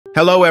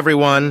Hello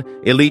everyone,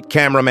 Elite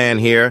Cameraman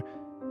here.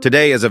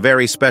 Today is a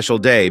very special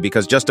day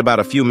because just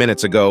about a few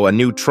minutes ago a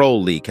new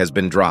troll leak has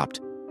been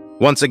dropped.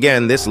 Once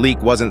again, this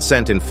leak wasn't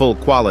sent in full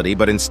quality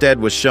but instead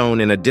was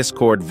shown in a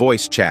Discord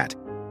voice chat.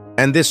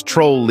 And this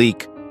troll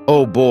leak,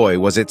 oh boy,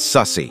 was it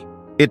sussy.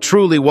 It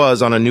truly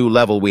was on a new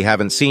level we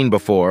haven't seen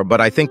before,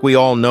 but I think we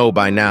all know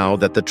by now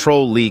that the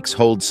troll leaks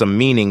hold some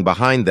meaning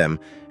behind them,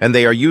 and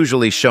they are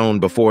usually shown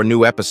before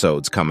new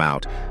episodes come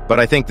out. But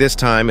I think this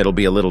time it'll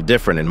be a little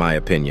different in my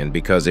opinion,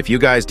 because if you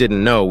guys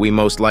didn't know, we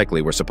most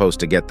likely were supposed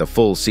to get the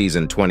full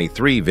Season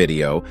 23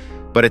 video,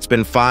 but it's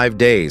been 5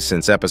 days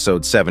since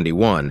episode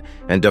 71,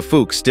 and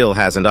Dafook still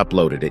hasn't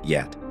uploaded it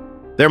yet.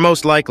 There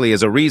most likely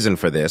is a reason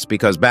for this,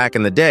 because back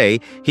in the day,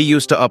 he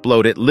used to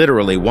upload it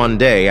literally one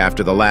day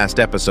after the last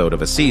episode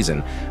of a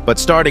season, but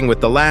starting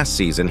with the last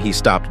season, he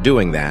stopped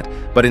doing that,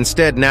 but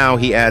instead now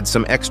he adds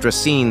some extra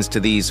scenes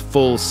to these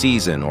full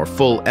season or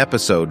full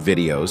episode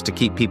videos to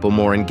keep people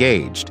more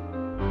engaged.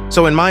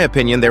 So in my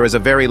opinion, there is a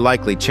very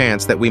likely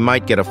chance that we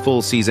might get a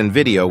full season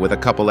video with a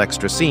couple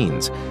extra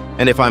scenes.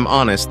 And if I'm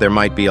honest, there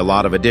might be a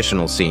lot of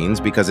additional scenes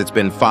because it's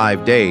been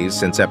 5 days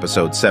since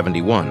episode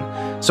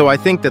 71. So I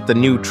think that the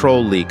new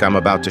troll leak I'm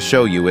about to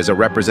show you is a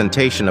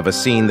representation of a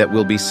scene that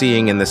we'll be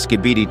seeing in the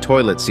SKIBIDI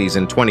Toilet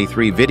Season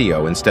 23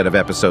 video instead of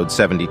episode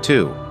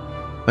 72.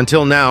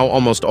 Until now,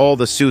 almost all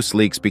the Seuss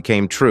leaks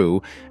became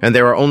true, and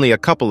there are only a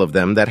couple of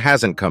them that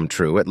hasn't come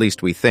true, at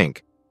least we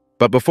think.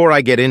 But before I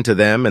get into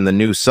them and the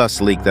new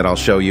sus leak that I'll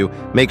show you,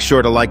 make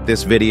sure to like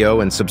this video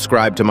and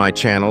subscribe to my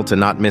channel to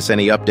not miss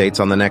any updates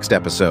on the next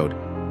episode.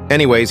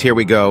 Anyways, here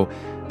we go.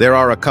 There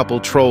are a couple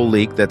troll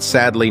leaks that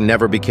sadly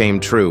never became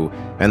true,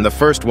 and the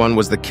first one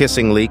was the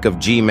kissing leak of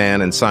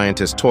G-Man and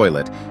Scientist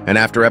Toilet, and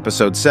after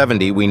episode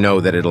 70 we know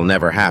that it'll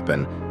never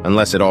happen,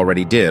 unless it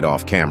already did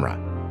off camera.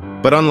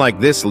 But unlike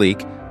this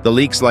leak, the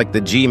leaks like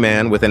the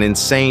G-Man with an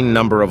insane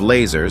number of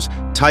lasers,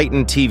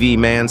 Titan TV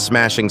Man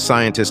smashing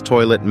Scientist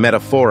Toilet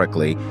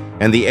metaphorically,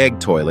 and the Egg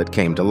Toilet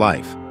came to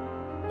life.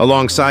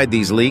 Alongside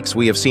these leaks,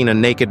 we have seen a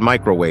naked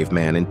Microwave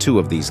Man in 2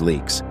 of these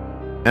leaks.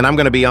 And I'm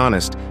gonna be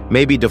honest,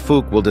 maybe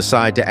Dafook will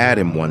decide to add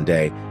him one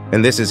day,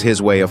 and this is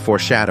his way of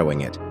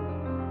foreshadowing it.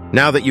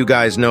 Now that you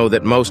guys know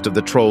that most of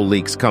the troll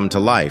leaks come to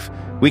life,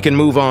 we can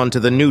move on to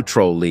the new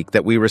troll leak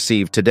that we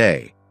received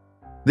today.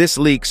 This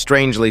leak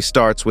strangely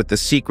starts with the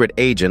secret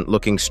agent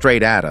looking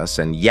straight at us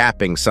and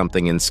yapping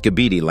something in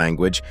SKIBIDI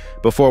language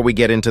before we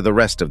get into the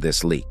rest of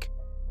this leak.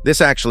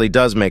 This actually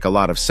does make a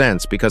lot of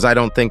sense because I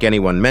don't think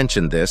anyone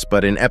mentioned this,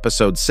 but in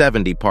episode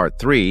 70 part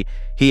 3,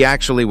 he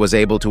actually was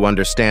able to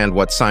understand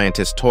what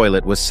Scientist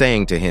Toilet was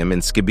saying to him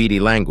in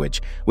SKIBIDI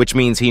language, which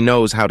means he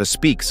knows how to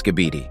speak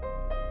SKIBIDI.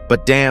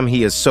 But damn,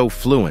 he is so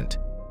fluent.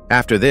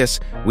 After this,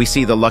 we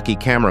see the lucky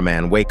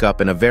cameraman wake up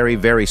in a very,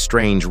 very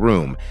strange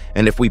room,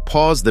 and if we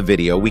pause the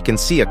video, we can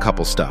see a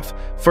couple stuff.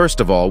 First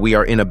of all, we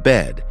are in a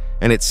bed,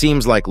 and it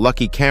seems like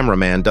lucky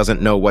cameraman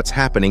doesn't know what's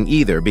happening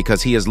either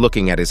because he is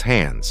looking at his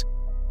hands.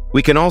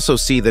 We can also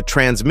see the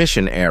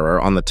transmission error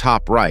on the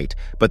top right,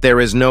 but there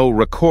is no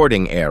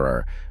recording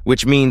error,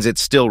 which means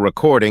it's still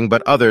recording,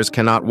 but others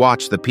cannot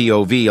watch the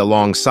POV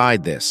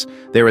alongside this.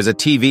 There is a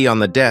TV on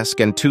the desk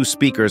and 2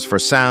 speakers for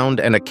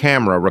sound and a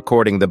camera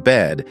recording the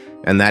bed,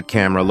 and that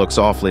camera looks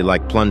awfully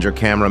like Plunger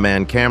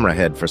Cameraman camera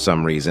head for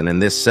some reason,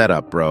 and this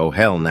setup, bro,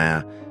 hell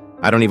nah.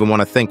 I don't even want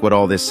to think what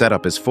all this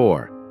setup is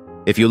for.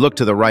 If you look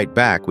to the right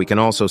back, we can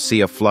also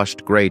see a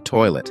flushed gray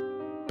toilet.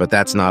 But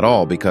that's not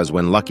all, because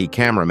when Lucky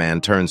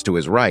Cameraman turns to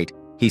his right,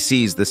 he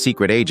sees the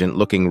secret agent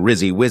looking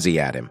rizzy-wizzy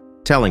at him,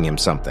 telling him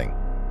something.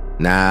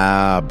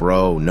 Nah,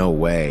 bro, no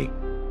way.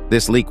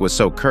 This leak was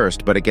so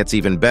cursed, but it gets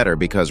even better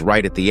because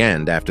right at the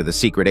end, after the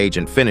secret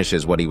agent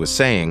finishes what he was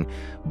saying,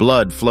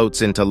 blood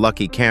floats into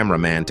Lucky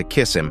Cameraman to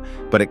kiss him,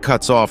 but it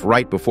cuts off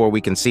right before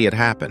we can see it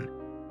happen.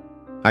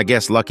 I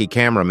guess Lucky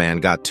Cameraman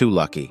got too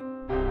lucky.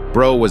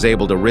 Bro was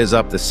able to rizz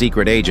up the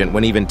secret agent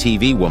when even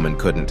TV Woman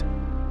couldn't.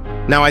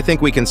 Now I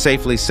think we can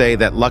safely say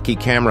that Lucky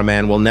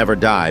Cameraman will never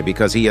die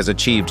because he has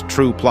achieved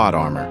true plot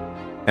armor.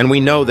 And we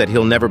know that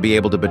he'll never be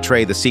able to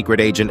betray the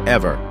secret agent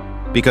ever,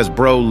 because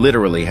bro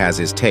literally has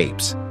his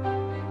tapes.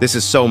 This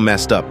is so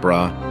messed up,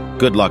 bruh.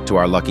 Good luck to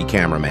our Lucky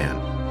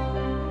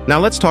Cameraman. Now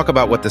let's talk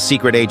about what the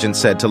secret agent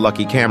said to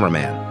Lucky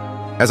Cameraman.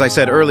 As I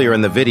said earlier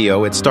in the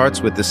video, it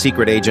starts with the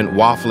secret agent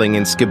waffling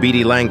in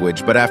SKIBIDI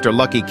language, but after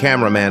Lucky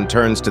Cameraman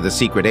turns to the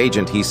secret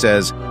agent, he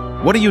says,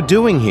 "What are you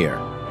doing here?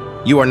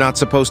 You are not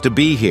supposed to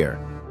be here.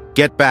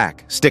 Get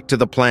back, stick to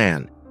the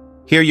plan.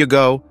 Here you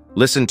go,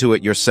 listen to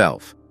it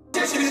yourself."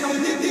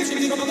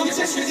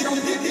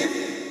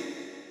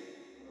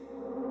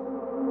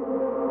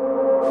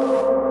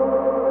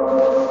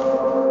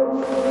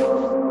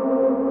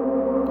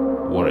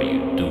 What are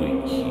you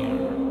doing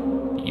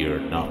here?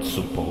 You're not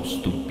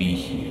supposed to be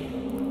here.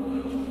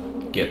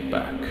 Get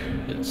back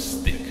and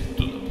stick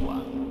to the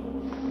plan.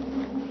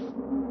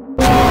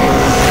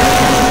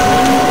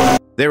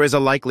 There is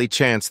a likely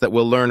chance that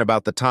we'll learn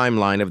about the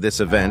timeline of this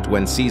event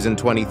when Season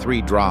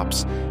 23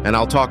 drops, and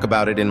I'll talk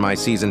about it in my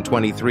Season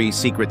 23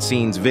 Secret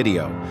Scenes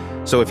video.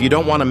 So if you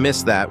don't want to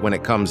miss that when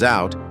it comes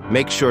out,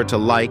 make sure to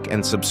like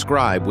and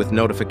subscribe with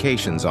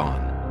notifications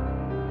on.